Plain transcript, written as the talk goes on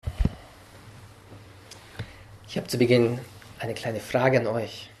Ich habe zu Beginn eine kleine Frage an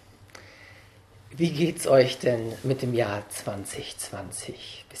euch. Wie geht's euch denn mit dem Jahr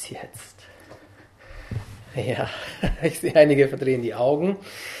 2020 bis jetzt? Ja, ich sehe einige verdrehen die Augen,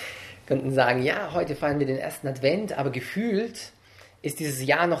 könnten sagen, ja, heute feiern wir den ersten Advent, aber gefühlt ist dieses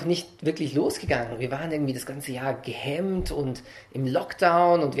Jahr noch nicht wirklich losgegangen. Wir waren irgendwie das ganze Jahr gehemmt und im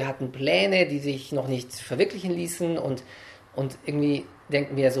Lockdown und wir hatten Pläne, die sich noch nicht verwirklichen ließen und irgendwie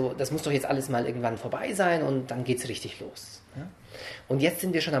denken wir so, das muss doch jetzt alles mal irgendwann vorbei sein und dann geht's richtig los. Ja? Und jetzt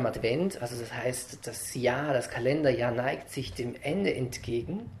sind wir schon am Advent, also das heißt, das Jahr, das Kalenderjahr neigt sich dem Ende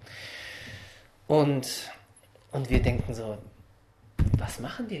entgegen und wir denken so, was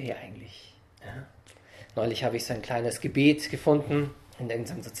machen wir hier eigentlich? Ja? Neulich habe ich so ein kleines Gebet gefunden in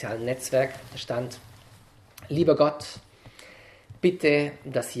irgendeinem sozialen Netzwerk. Da stand, lieber Gott, bitte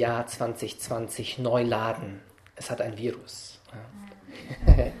das Jahr 2020 neu laden. Es hat ein Virus.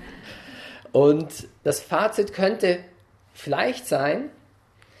 Ja. Und das Fazit könnte vielleicht sein,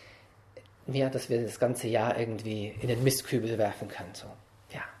 ja, dass wir das ganze Jahr irgendwie in den Mistkübel werfen können. So,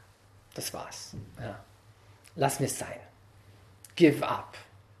 ja, das war's. Ja. Lassen wir es sein. Give up.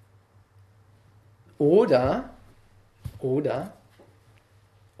 Oder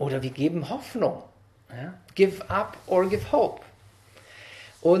wir geben Hoffnung. Ja? Give up or give hope.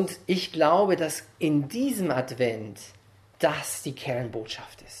 Und ich glaube, dass in diesem Advent das die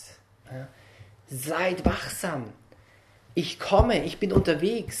Kernbotschaft ist. Ja? Seid wachsam. Ich komme, ich bin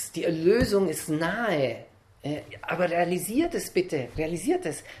unterwegs. Die Erlösung ist nahe. Aber realisiert es bitte, realisiert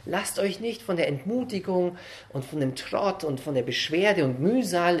es. Lasst euch nicht von der Entmutigung und von dem Trott und von der Beschwerde und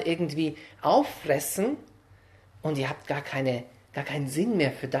Mühsal irgendwie auffressen und ihr habt gar keinen Sinn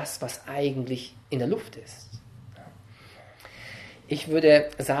mehr für das, was eigentlich in der Luft ist. Ich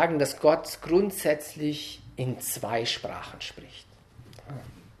würde sagen, dass Gott grundsätzlich in 2 Sprachen spricht.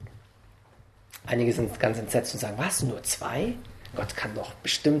 Einige sind ganz entsetzt und sagen, was, nur 2? Gott kann doch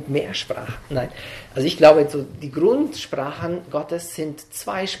bestimmt mehr Sprachen. Nein, also ich glaube, so die Grundsprachen Gottes sind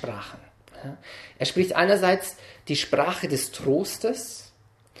 2 Sprachen. Ja. Er spricht einerseits die Sprache des Trostes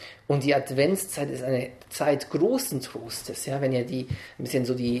und die Adventszeit ist eine Zeit großen Trostes. Ja, wenn ihr ein bisschen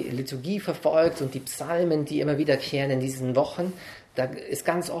so die Liturgie verfolgt und die Psalmen, die immer wiederkehren in diesen Wochen, da ist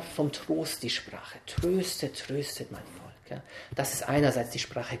ganz oft vom Trost die Sprache. Tröstet, tröstet mein Volk. Ja. Das ist einerseits die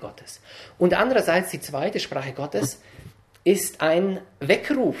Sprache Gottes. Und andererseits die zweite Sprache Gottes ist ein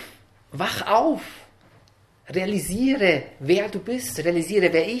Weckruf. Wach auf. Realisiere, wer du bist.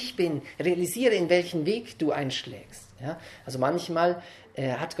 Realisiere, wer ich bin. Realisiere, in welchen Weg du einschlägst. Ja? Also manchmal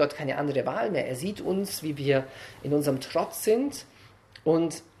hat Gott keine andere Wahl mehr. Er sieht uns, wie wir in unserem Trotz sind.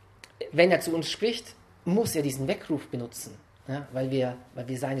 Und wenn er zu uns spricht, muss er diesen Weckruf benutzen. Ja? Weil wir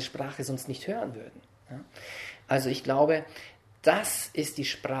seine Sprache sonst nicht hören würden. Ja? Also ich glaube, das ist die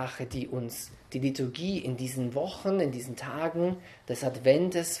Sprache, die uns die Liturgie in diesen Wochen, in diesen Tagen des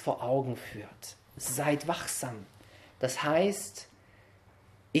Adventes vor Augen führt. Seid wachsam. Das heißt,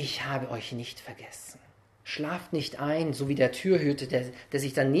 ich habe euch nicht vergessen. Schlaft nicht ein, so wie der Türhüter, der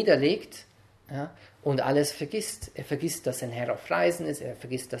sich dann niederlegt, ja, und alles vergisst. Er vergisst, dass sein Herr auf Reisen ist, er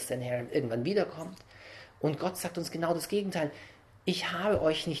vergisst, dass sein Herr irgendwann wiederkommt. Und Gott sagt uns genau das Gegenteil. Ich habe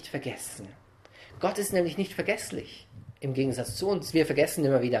euch nicht vergessen. Gott ist nämlich nicht vergesslich. Im Gegensatz zu uns. Wir vergessen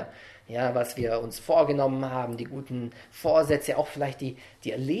immer wieder, ja, was wir uns vorgenommen haben, die guten Vorsätze, auch vielleicht die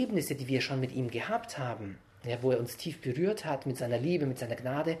Erlebnisse, die wir schon mit ihm gehabt haben, ja, wo er uns tief berührt hat mit seiner Liebe, mit seiner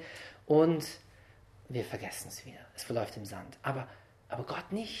Gnade, und wir vergessen es wieder. Es verläuft im Sand. Aber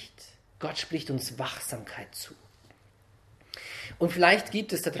Gott nicht. Gott spricht uns Wachsamkeit zu. Und vielleicht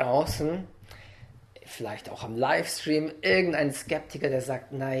gibt es da draußen, vielleicht auch am Livestream, irgendeinen Skeptiker, der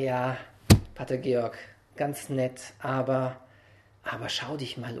sagt, naja, Pater Georg, ganz nett, aber schau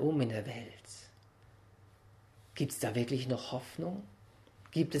dich mal um in der Welt. Gibt es da wirklich noch Hoffnung?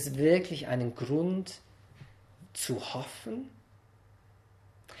 Gibt es wirklich einen Grund zu hoffen?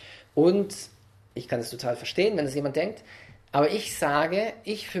 Und ich kann es total verstehen, wenn das jemand denkt, aber ich sage,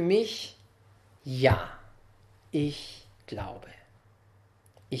 ich für mich, ja, ich glaube.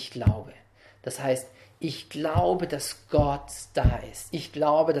 Ich glaube. Das heißt, ich glaube, dass Gott da ist. Ich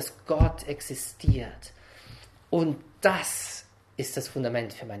glaube, dass Gott existiert. Und das ist das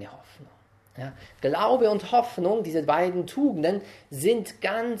Fundament für meine Hoffnung. Ja? Glaube und Hoffnung, diese beiden Tugenden, sind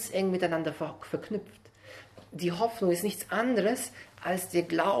ganz eng miteinander verknüpft. Die Hoffnung ist nichts anderes als der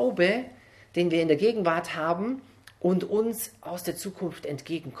Glaube, den wir in der Gegenwart haben und uns aus der Zukunft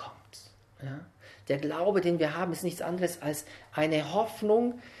entgegenkommt. Ja? Der Glaube, den wir haben, ist nichts anderes als eine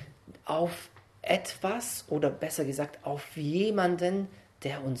Hoffnung auf etwas oder besser gesagt auf jemanden,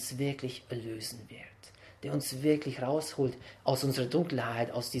 der uns wirklich erlösen wird. der uns wirklich rausholt aus unserer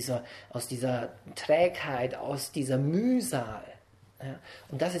Dunkelheit, aus dieser Trägheit, aus dieser Mühsal. Ja?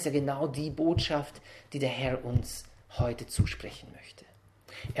 Und das ist ja genau die Botschaft, die der Herr uns heute zusprechen möchte.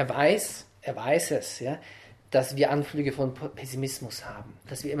 Er weiß es, ja, dass wir Anflüge von Pessimismus haben,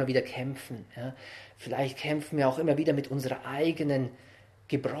 dass wir immer wieder kämpfen. Ja. Vielleicht kämpfen wir auch immer wieder mit unserer eigenen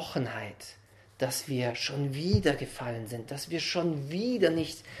Gebrochenheit, dass wir schon wieder gefallen sind, dass wir schon wieder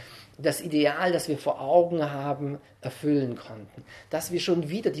nicht das Ideal, das wir vor Augen haben, erfüllen konnten, dass wir schon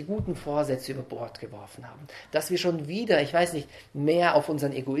wieder die guten Vorsätze über Bord geworfen haben, dass wir schon wieder, mehr auf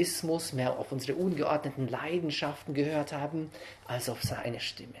unseren Egoismus, mehr auf unsere ungeordneten Leidenschaften gehört haben, als auf seine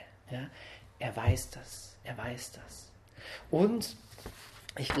Stimme. Ja. Er weiß das. Und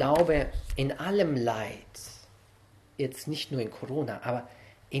ich glaube, in allem Leid, jetzt nicht nur in Corona, aber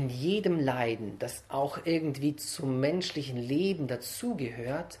in jedem Leiden, das auch irgendwie zum menschlichen Leben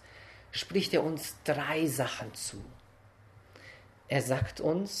dazugehört, spricht er uns 3 Sachen zu. Er sagt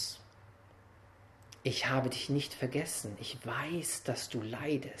uns, ich habe dich nicht vergessen, ich weiß, dass du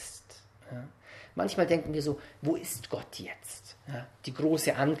leidest. Ja? Manchmal denken wir so, wo ist Gott jetzt? Ja? Die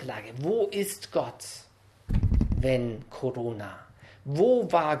große Anklage, wo ist Gott, wenn Corona?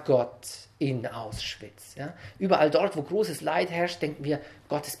 Wo war Gott in Auschwitz? Ja? Überall dort, wo großes Leid herrscht, denken wir,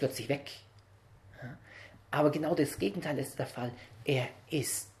 Gott ist plötzlich weg. Ja? Aber genau das Gegenteil ist der Fall. Er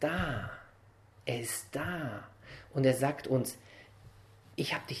ist da. Er ist da. Und er sagt uns,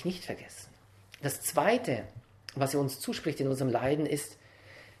 ich habe dich nicht vergessen. Das Zweite, was er uns zuspricht in unserem Leiden, ist,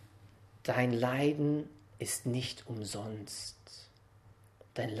 dein Leiden ist nicht umsonst.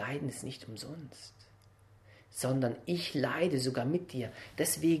 Dein Leiden ist nicht umsonst. Sondern ich leide sogar mit dir.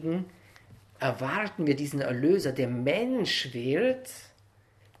 Deswegen erwarten wir diesen Erlöser, der Mensch wird,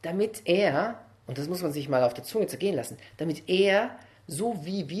 damit er, und das muss man sich mal auf der Zunge zergehen lassen, damit er, so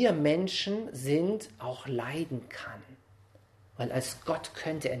wie wir Menschen sind, auch leiden kann. Weil als Gott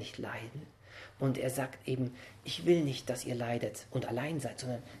könnte er nicht leiden. Und er sagt eben, ich will nicht, dass ihr leidet und allein seid,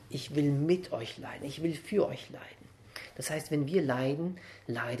 sondern ich will mit euch leiden, ich will für euch leiden. Das heißt, wenn wir leiden,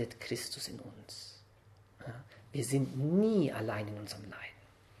 leidet Christus in uns. Ja, wir sind nie allein in unserem Leiden.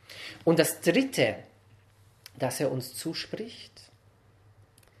 Und das Dritte, das er uns zuspricht,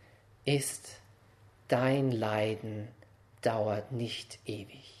 ist, dein Leiden dauert nicht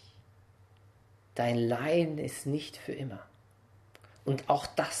ewig. Dein Leiden ist nicht für immer. Und auch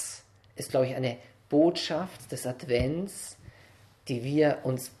das ist, glaube ich, eine Botschaft des Advents, die wir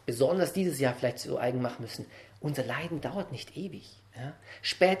uns besonders dieses Jahr vielleicht zu eigen machen müssen. Unser Leiden dauert nicht ewig. Ja?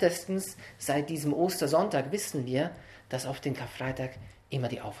 Spätestens seit diesem Ostersonntag wissen wir, dass auf den Karfreitag immer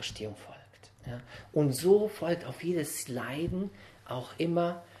die Auferstehung folgt. Ja? Und so folgt auf jedes Leiden auch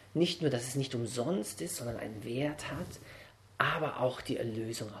immer nicht nur, dass es nicht umsonst ist, sondern einen Wert hat, aber auch die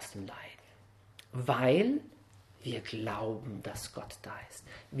Erlösung aus dem Leiden. Weil wir glauben, dass Gott da ist.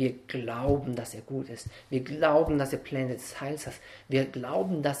 Wir glauben, dass er gut ist. Wir glauben, dass er Pläne des Heils hat. Wir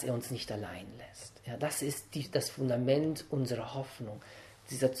glauben, dass er uns nicht allein lässt. Ja, das ist das Fundament unserer Hoffnung.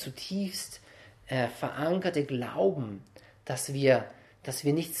 Dieser zutiefst verankerte Glauben, dass wir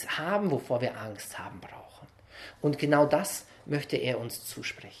nichts haben, wovor wir Angst haben brauchen. Und genau das möchte er uns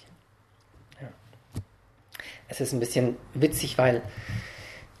zusprechen. Ja. Es ist ein bisschen witzig, weil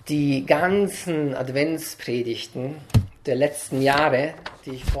die ganzen Adventspredigten der letzten Jahre,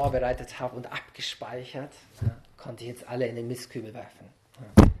 die ich vorbereitet habe und abgespeichert, konnte ich jetzt alle in den Mistkübel werfen.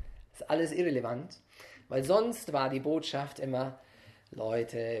 Das ist alles irrelevant, weil sonst war die Botschaft immer,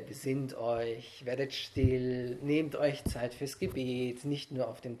 Leute, besinnt euch, werdet still, nehmt euch Zeit fürs Gebet, nicht nur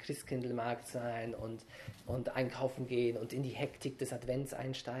auf dem Christkindlmarkt sein und einkaufen gehen und in die Hektik des Advents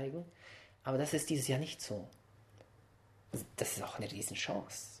einsteigen. Aber das ist dieses Jahr nicht so. Das ist auch eine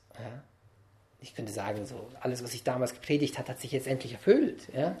Riesenchance. Ja? Ich könnte sagen, so alles, was ich damals gepredigt habe, hat sich jetzt endlich erfüllt.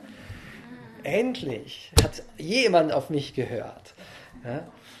 Ja? Endlich hat jemand auf mich gehört. Ja?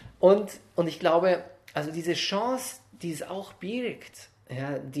 Und ich glaube, also diese Chance, die es auch birgt,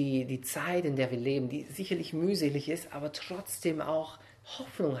 ja, die Zeit, in der wir leben, die sicherlich mühselig ist, aber trotzdem auch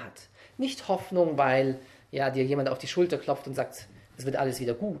Hoffnung hat. Nicht Hoffnung, weil dir jemand auf die Schulter klopft und sagt, es wird alles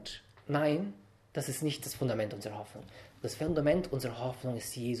wieder gut. Nein, das ist nicht das Fundament unserer Hoffnung. Das Fundament unserer Hoffnung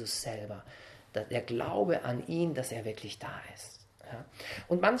ist Jesus selber. Der Glaube an ihn, dass er wirklich da ist. Ja?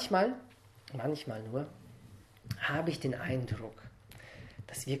 Und manchmal nur, habe ich den Eindruck,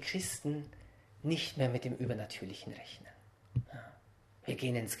 dass wir Christen nicht mehr mit dem Übernatürlichen rechnen. Ja? Wir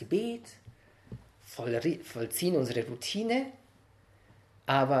gehen ins Gebet, vollziehen unsere Routine,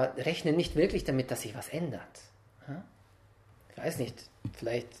 aber rechnen nicht wirklich damit, dass sich was ändert. Ja? Ich weiß nicht,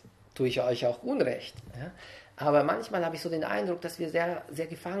 vielleicht tue ich euch auch Unrecht. Ja? Aber manchmal habe ich so den Eindruck, dass wir sehr, sehr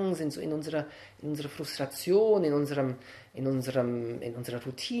gefangen sind, so in unserer Frustration, in unserer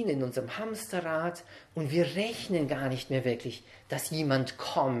Routine, in unserem Hamsterrad. Und wir rechnen gar nicht mehr wirklich, dass jemand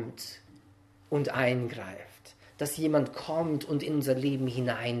kommt und eingreift. Dass jemand kommt und in unser Leben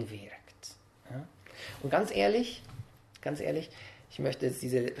hineinwirkt. Ja? Und ganz ehrlich, ich möchte jetzt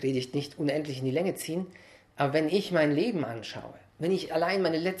diese Predigt nicht unendlich in die Länge ziehen, aber wenn ich mein Leben anschaue, wenn ich allein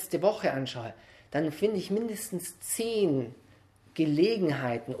meine letzte Woche anschaue, dann finde ich mindestens 10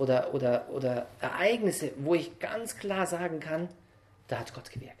 Gelegenheiten oder Ereignisse, wo ich ganz klar sagen kann, da hat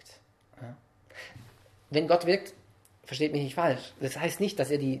Gott gewirkt. Ja? Wenn Gott wirkt, versteht mich nicht falsch, das heißt nicht,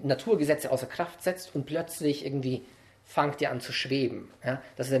 dass er die Naturgesetze außer Kraft setzt und plötzlich irgendwie fängt ihr an zu schweben. Ja?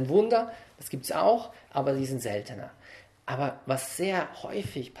 Das ist ein Wunder, das gibt es auch, aber die sind seltener. Aber was sehr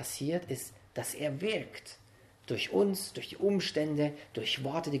häufig passiert, ist, dass er wirkt. Durch uns, durch die Umstände, durch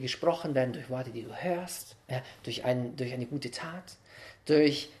Worte, die gesprochen werden, durch Worte, die du hörst, ja, durch eine gute Tat,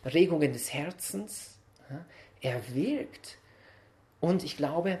 durch Regungen des Herzens. Ja. Er wirkt. Und ich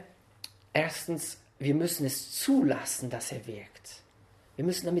glaube, erstens, wir müssen es zulassen, dass er wirkt. Wir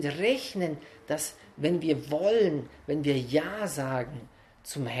müssen damit rechnen, dass wenn wir wollen, wenn wir Ja sagen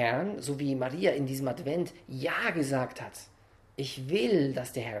zum Herrn, so wie Maria in diesem Advent Ja gesagt hat, ich will,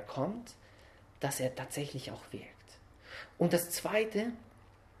 dass der Herr kommt, dass er tatsächlich auch wirkt. Und das Zweite,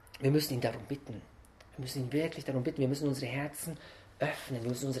 wir müssen ihn darum bitten. Wir müssen ihn wirklich darum bitten. Wir müssen unsere Herzen öffnen. Wir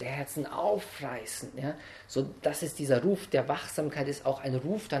müssen unsere Herzen aufreißen. Ja? So, das ist dieser Ruf der Wachsamkeit, ist auch ein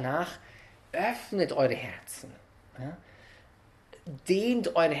Ruf danach, öffnet eure Herzen. Ja?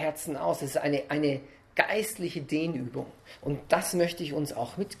 Dehnt eure Herzen aus. Es ist eine geistliche Dehnübung. Und das möchte ich uns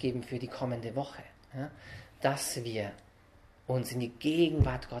auch mitgeben für die kommende Woche. Ja? Dass wir uns in die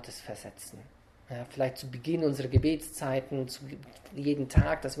Gegenwart Gottes versetzen. Ja, vielleicht zu Beginn unserer Gebetszeiten, jeden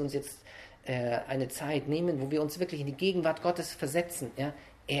Tag, dass wir uns jetzt eine Zeit nehmen, wo wir uns wirklich in die Gegenwart Gottes versetzen. Ja?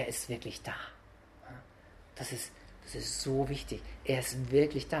 Er ist wirklich da. Ja? Das ist so wichtig. Er ist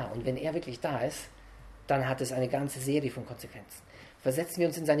wirklich da. Und wenn er wirklich da ist, dann hat es eine ganze Serie von Konsequenzen. Versetzen wir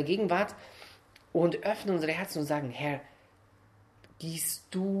uns in seine Gegenwart und öffnen unsere Herzen und sagen, Herr, gießt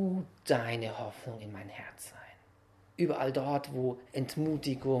du deine Hoffnung in mein Herz ein. Überall dort, wo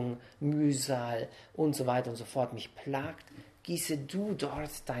Entmutigung, Mühsal und so weiter und so fort mich plagt, gieße du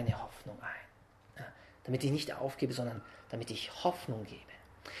dort deine Hoffnung ein. Ja, damit ich nicht aufgebe, sondern damit ich Hoffnung gebe.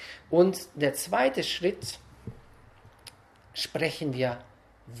 Und der zweite Schritt, sprechen wir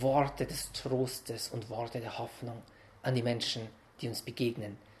Worte des Trostes und Worte der Hoffnung an die Menschen, die uns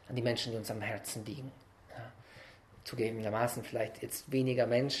begegnen, an die Menschen, die uns am Herzen liegen. Ja, zugegebenermaßen vielleicht jetzt weniger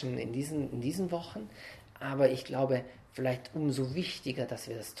Menschen in diesen Wochen, aber ich glaube, vielleicht umso wichtiger, dass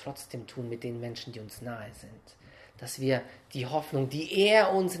wir das trotzdem tun mit den Menschen, die uns nahe sind. Dass wir die Hoffnung, die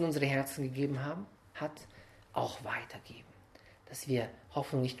er uns in unsere Herzen gegeben hat, auch weitergeben. Dass wir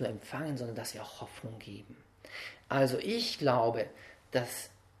Hoffnung nicht nur empfangen, sondern dass wir auch Hoffnung geben. Also ich glaube, dass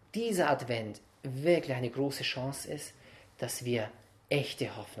dieser Advent wirklich eine große Chance ist, dass wir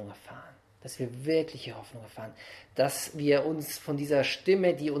echte Hoffnung erfahren. Dass wir wirkliche Hoffnung erfahren, dass wir uns von dieser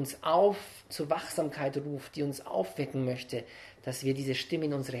Stimme, die uns zur Wachsamkeit ruft, die uns aufwecken möchte, dass wir diese Stimme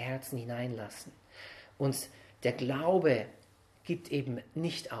in unsere Herzen hineinlassen. Und der Glaube gibt eben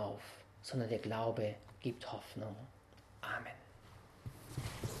nicht auf, sondern der Glaube gibt Hoffnung. Amen.